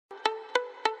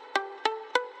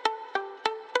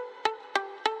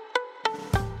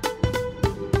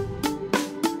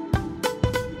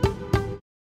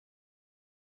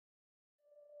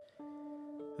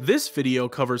This video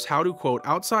covers how to quote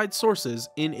outside sources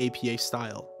in APA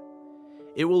style.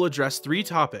 It will address three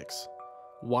topics: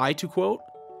 why to quote,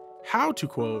 how to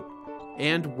quote,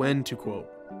 and when to quote.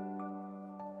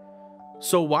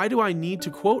 So why do I need to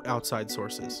quote outside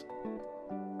sources?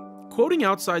 Quoting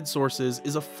outside sources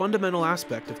is a fundamental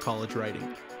aspect of college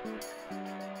writing.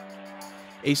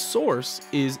 A source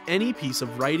is any piece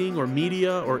of writing or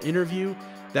media or interview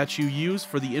that you use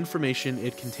for the information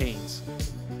it contains.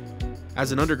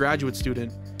 As an undergraduate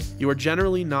student, you are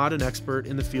generally not an expert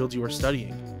in the fields you are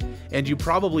studying, and you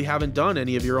probably haven't done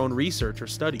any of your own research or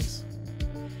studies.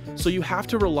 So you have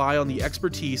to rely on the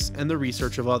expertise and the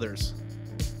research of others.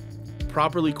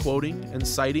 Properly quoting and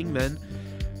citing then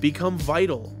become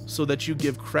vital so that you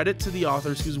give credit to the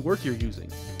authors whose work you're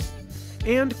using.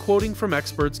 And quoting from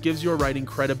experts gives your writing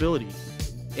credibility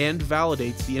and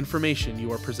validates the information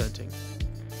you are presenting.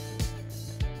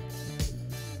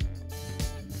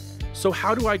 So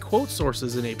how do I quote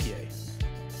sources in APA?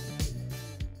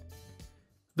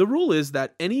 The rule is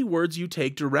that any words you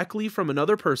take directly from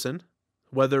another person,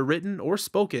 whether written or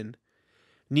spoken,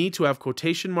 need to have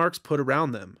quotation marks put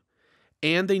around them,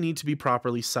 and they need to be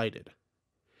properly cited.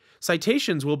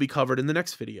 Citations will be covered in the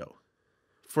next video.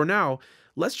 For now,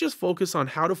 let's just focus on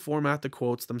how to format the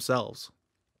quotes themselves.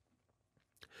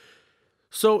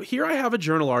 So here I have a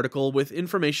journal article with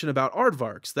information about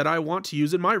aardvarks that I want to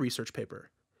use in my research paper.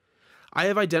 I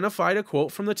have identified a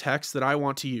quote from the text that I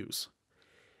want to use.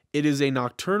 It is a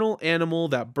nocturnal animal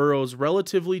that burrows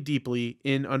relatively deeply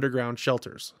in underground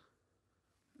shelters.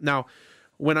 Now,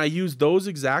 when I use those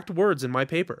exact words in my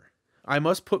paper, I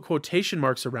must put quotation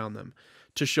marks around them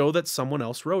to show that someone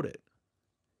else wrote it.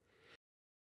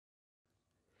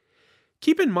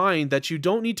 Keep in mind that you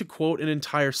don't need to quote an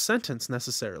entire sentence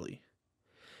necessarily.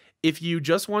 If you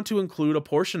just want to include a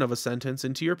portion of a sentence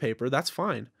into your paper, that's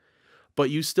fine, but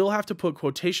you still have to put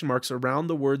quotation marks around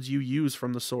the words you use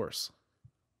from the source.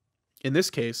 In this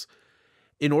case,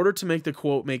 in order to make the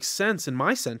quote make sense in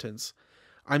my sentence,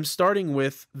 I'm starting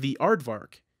with the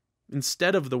aardvark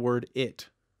instead of the word it.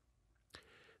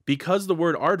 Because the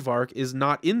word aardvark is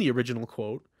not in the original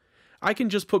quote, I can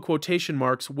just put quotation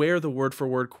marks where the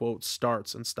word-for-word quote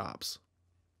starts and stops.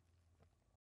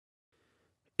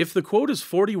 If the quote is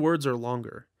 40 words or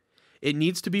longer, it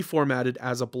needs to be formatted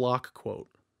as a block quote.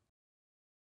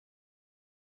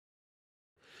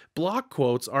 Block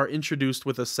quotes are introduced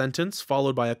with a sentence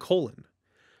followed by a colon.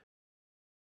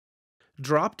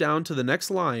 Drop down to the next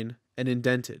line and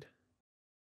indented.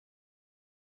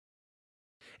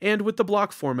 And with the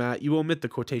block format, you omit the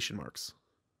quotation marks.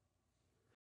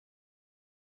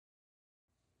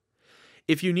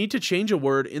 If you need to change a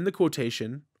word in the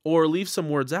quotation or leave some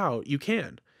words out, you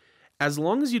can, as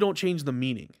long as you don't change the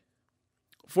meaning.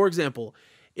 For example,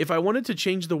 if I wanted to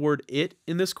change the word it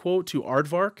in this quote to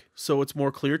aardvark so it's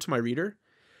more clear to my reader,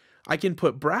 I can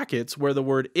put brackets where the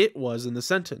word it was in the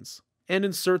sentence and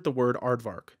insert the word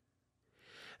aardvark.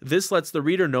 This lets the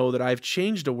reader know that I've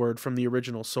changed a word from the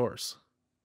original source.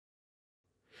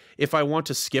 If I want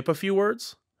to skip a few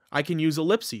words, I can use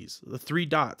ellipses, the 3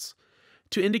 dots,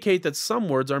 to indicate that some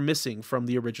words are missing from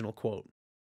the original quote.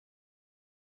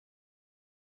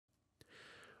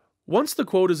 Once the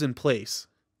quote is in place,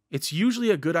 it's usually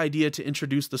a good idea to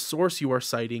introduce the source you are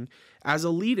citing as a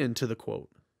lead-in to the quote.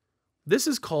 This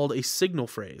is called a signal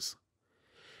phrase.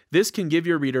 This can give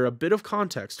your reader a bit of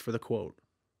context for the quote.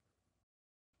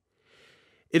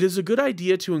 It is a good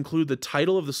idea to include the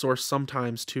title of the source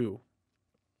sometimes too.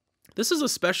 This is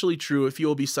especially true if you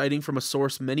will be citing from a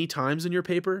source many times in your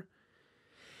paper.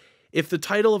 If the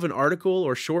title of an article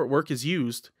or short work is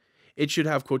used, it should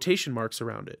have quotation marks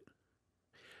around it.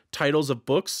 Titles of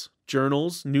books,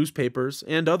 journals, newspapers,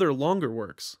 and other longer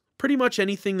works, pretty much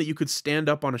anything that you could stand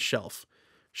up on a shelf,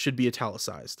 should be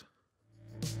italicized.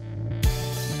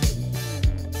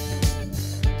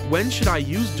 When should I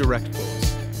use direct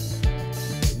quotes?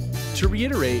 To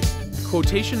reiterate,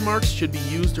 quotation marks should be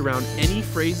used around any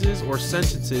phrases or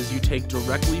sentences you take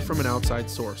directly from an outside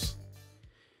source.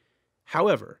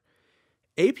 However,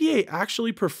 APA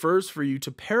actually prefers for you to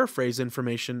paraphrase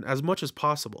information as much as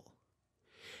possible.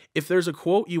 If there's a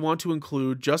quote you want to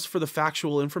include just for the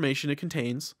factual information it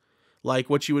contains, like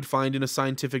what you would find in a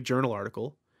scientific journal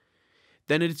article,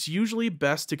 then it's usually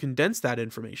best to condense that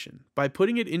information by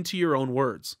putting it into your own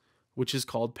words, which is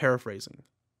called paraphrasing.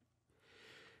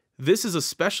 This is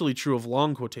especially true of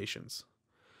long quotations.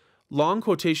 Long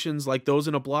quotations like those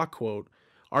in a block quote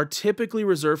are typically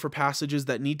reserved for passages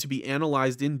that need to be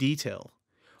analyzed in detail,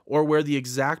 or where the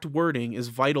exact wording is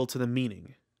vital to the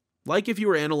meaning, like if you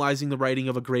were analyzing the writing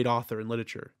of a great author in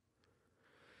literature.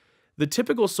 The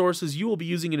typical sources you will be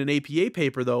using in an APA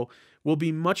paper, though, will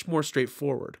be much more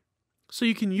straightforward, so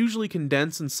you can usually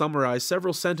condense and summarize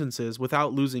several sentences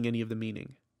without losing any of the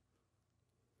meaning.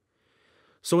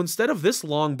 So instead of this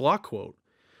long block quote,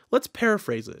 let's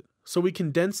paraphrase it so we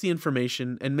condense the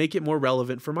information and make it more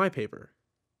relevant for my paper.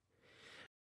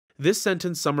 This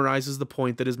sentence summarizes the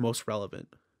point that is most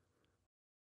relevant.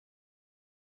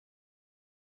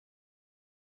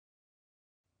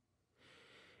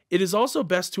 It is also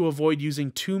best to avoid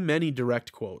using too many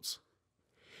direct quotes.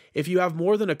 If you have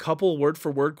more than a couple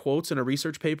word-for-word quotes in a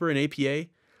research paper in APA,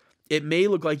 it may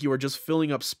look like you are just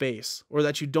filling up space or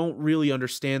that you don't really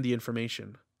understand the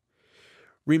information.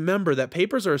 Remember that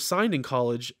papers are assigned in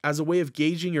college as a way of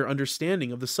gauging your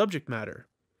understanding of the subject matter.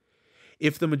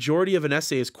 If the majority of an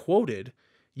essay is quoted,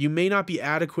 you may not be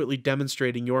adequately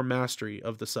demonstrating your mastery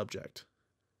of the subject.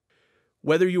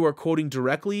 Whether you are quoting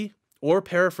directly or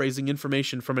paraphrasing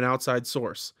information from an outside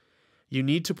source, you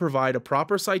need to provide a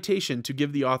proper citation to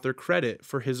give the author credit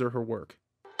for his or her work.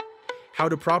 How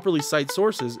to properly cite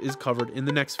sources is covered in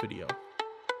the next video.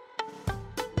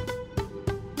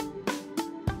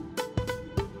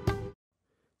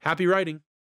 Happy writing!